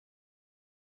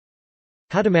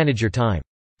How to manage your time.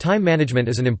 Time management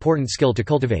is an important skill to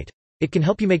cultivate. It can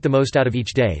help you make the most out of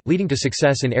each day, leading to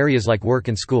success in areas like work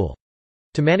and school.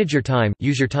 To manage your time,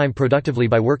 use your time productively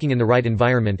by working in the right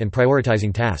environment and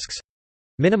prioritizing tasks.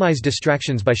 Minimize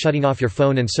distractions by shutting off your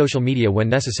phone and social media when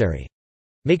necessary.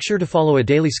 Make sure to follow a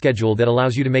daily schedule that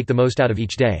allows you to make the most out of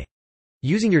each day.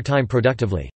 Using your time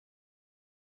productively.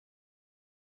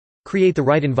 Create the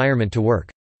right environment to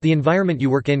work. The environment you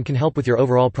work in can help with your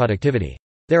overall productivity.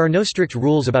 There are no strict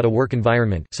rules about a work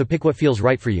environment, so pick what feels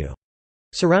right for you.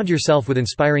 Surround yourself with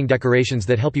inspiring decorations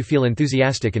that help you feel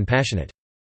enthusiastic and passionate.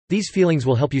 These feelings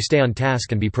will help you stay on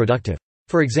task and be productive.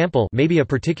 For example, maybe a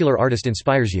particular artist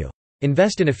inspires you.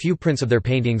 Invest in a few prints of their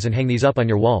paintings and hang these up on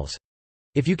your walls.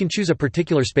 If you can choose a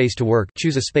particular space to work,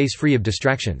 choose a space free of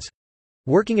distractions.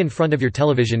 Working in front of your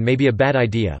television may be a bad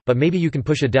idea, but maybe you can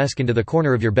push a desk into the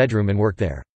corner of your bedroom and work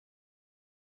there.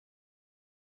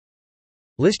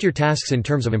 List your tasks in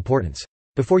terms of importance.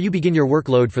 Before you begin your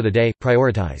workload for the day,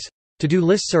 prioritize. To-do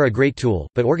lists are a great tool,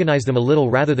 but organize them a little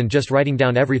rather than just writing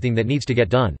down everything that needs to get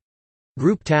done.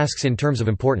 Group tasks in terms of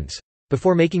importance.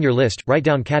 Before making your list, write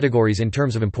down categories in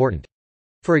terms of important.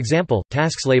 For example,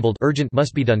 tasks labeled urgent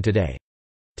must be done today.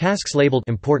 Tasks labeled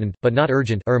important, but not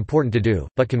urgent, are important to do,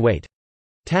 but can wait.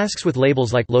 Tasks with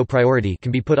labels like low priority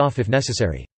can be put off if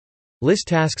necessary. List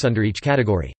tasks under each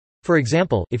category. For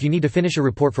example, if you need to finish a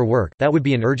report for work, that would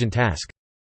be an urgent task.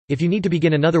 If you need to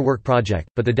begin another work project,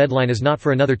 but the deadline is not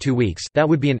for another 2 weeks, that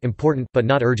would be an important, but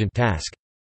not urgent task.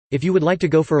 If you would like to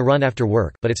go for a run after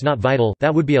work, but it's not vital,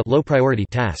 that would be a low priority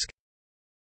task.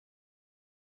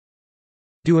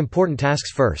 Do important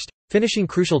tasks first. Finishing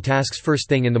crucial tasks first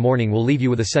thing in the morning will leave you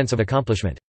with a sense of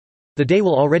accomplishment. The day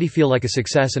will already feel like a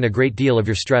success and a great deal of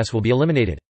your stress will be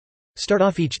eliminated. Start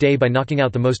off each day by knocking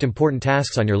out the most important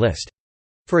tasks on your list.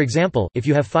 For example, if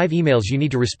you have 5 emails you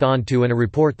need to respond to and a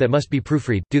report that must be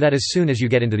proofread, do that as soon as you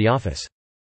get into the office.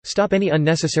 Stop any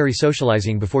unnecessary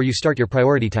socializing before you start your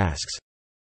priority tasks.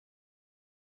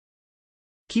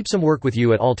 Keep some work with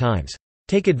you at all times.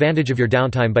 Take advantage of your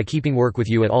downtime by keeping work with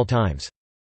you at all times.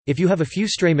 If you have a few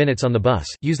stray minutes on the bus,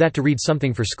 use that to read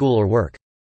something for school or work.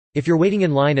 If you're waiting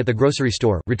in line at the grocery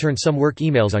store, return some work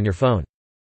emails on your phone.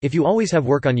 If you always have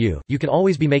work on you, you can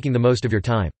always be making the most of your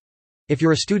time. If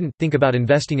you're a student, think about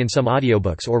investing in some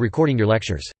audiobooks or recording your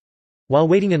lectures. While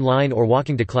waiting in line or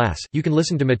walking to class, you can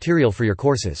listen to material for your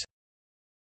courses.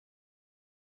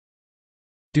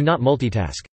 Do not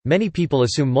multitask. Many people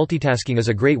assume multitasking is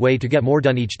a great way to get more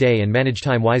done each day and manage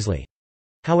time wisely.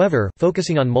 However,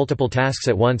 focusing on multiple tasks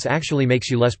at once actually makes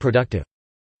you less productive.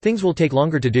 Things will take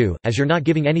longer to do, as you're not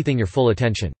giving anything your full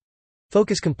attention.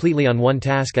 Focus completely on one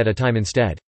task at a time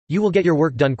instead. You will get your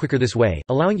work done quicker this way,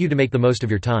 allowing you to make the most of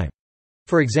your time.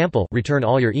 For example, return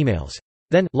all your emails.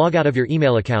 Then, log out of your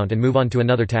email account and move on to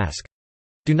another task.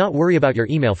 Do not worry about your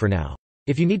email for now.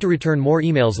 If you need to return more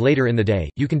emails later in the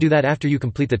day, you can do that after you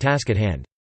complete the task at hand.